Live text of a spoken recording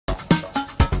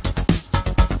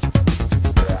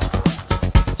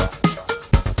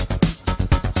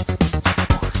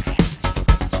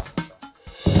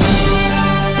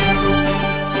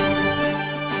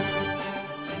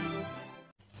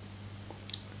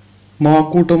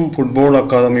Makkoottam football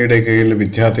അക്കാദമിയുടെ കീഴിൽ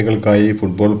വിദ്യാർത്ഥികൾക്കായി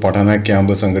ഫുട്ബോൾ പഠന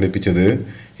ക്യാമ്പ് സംഘടിപ്പിച്ചത്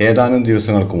ഏതാനും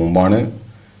ദിവസങ്ങൾക്ക് മുമ്പാണ്.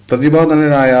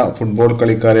 പ്രതിഭാധനരായ ഫുട്ബോൾ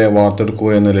കളിക്കാരെ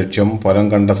വാർത്തെടുക്കുക എന്ന ലക്ഷ്യം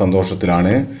ഫലം കണ്ട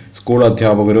സന്തോഷത്തിലാണ് സ്കൂൾ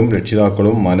അധ്യാപകരും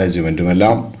രക്ഷിതാക്കളും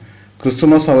മാനേജ്മെന്റുമെല്ലാം.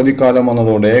 ക്രിസ്തുമസ് അവധിക്കാലം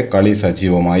വന്നതോടെ കളി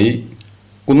സജീവമായി.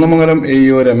 കുന്നമംഗലം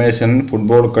AEO രമേശൻ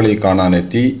ഫുട്ബോൾ കളി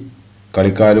കാണാനെത്തി.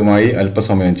 കളിക്കാരുമായി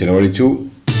അല്പസമയം ചിലവഴിച്ചു.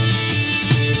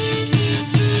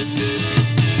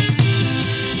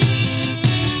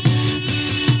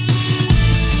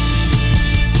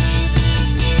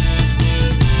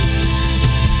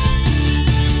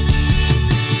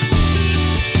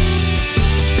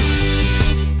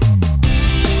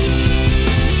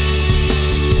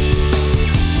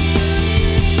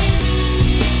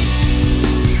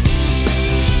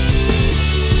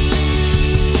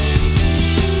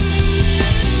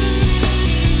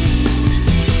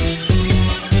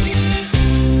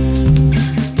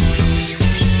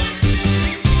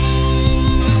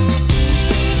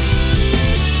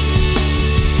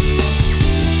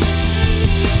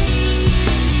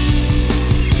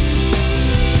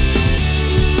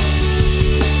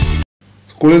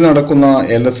 സ്കൂളിൽ നടക്കുന്ന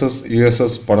LSS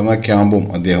USS പഠന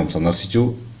ക്യാമ്പും അദ്ദേഹം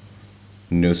സന്ദർശിച്ചു.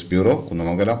 News bureau,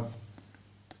 Kunnamangalam.